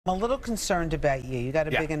I'm a little concerned about you. You got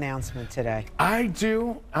a Yeah. big announcement today. I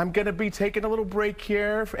do. I'm going to be taking a little break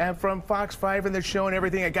here from Fox 5 and their show and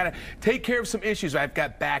everything. I got to take care of some issues. I've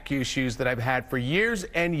got back issues that I've had for years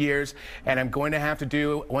and years, and I'm going to have to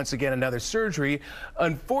do, once again, another surgery.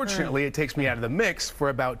 Unfortunately, it takes me out of the mix for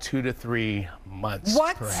about 2 to 3 months.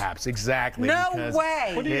 What? Perhaps. Exactly. No because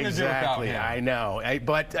way. What are you going to do about him? I know.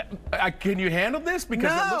 Can you handle this?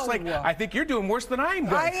 Because it looks like I think you're doing worse than I'm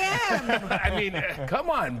doing. I am. I mean, come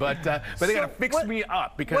on. But they got to fix me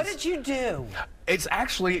up because. What did you do? It's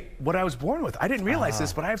actually what I was born with. I didn't realize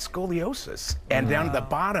this, but I have scoliosis. And down at the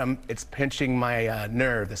bottom, it's pinching my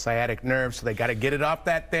nerve, the sciatic nerve. So they got to get it off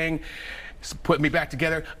that thing, put me back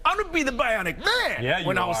together. I'm going to be the bionic man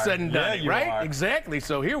when all is said and done, right? Exactly.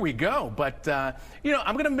 So here we go. But, you know,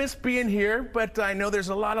 I'm going to miss being here, but I know there's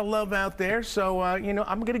a lot of love out there. So, you know,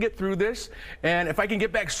 I'm going to get through this. And if I can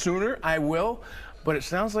get back sooner, I will. But it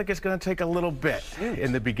sounds like it's going to take a little bit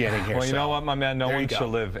in the beginning here. Well, you know what, my man? No one should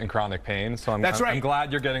live in chronic pain. So I'm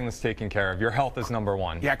glad you're getting this taken care of. Your health is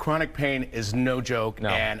 #1. Yeah, chronic pain is no joke. No.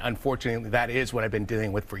 And unfortunately, that is what I've been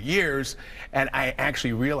dealing with for years. And I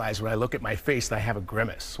actually realize when I look at my face that I have a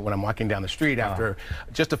grimace when I'm walking down the street after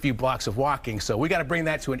just a few blocks of walking. So we got to bring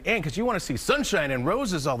that to an end because you want to see sunshine and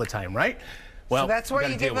roses all the time, right? Well, so that's why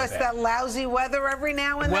you give us that lousy weather every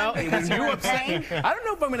now and then? Well, when you upset, I don't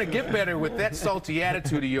know if I'm going to get better with that salty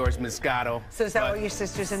attitude of yours, Ms. Scotto. So is that what your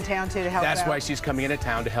sister's in town to help out? That's why she's coming into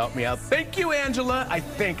town to help me out. Thank you, Angela. I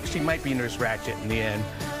think she might be Nurse Ratched in the end.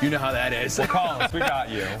 You know how that is. Well, call us. We got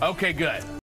you. Okay, good.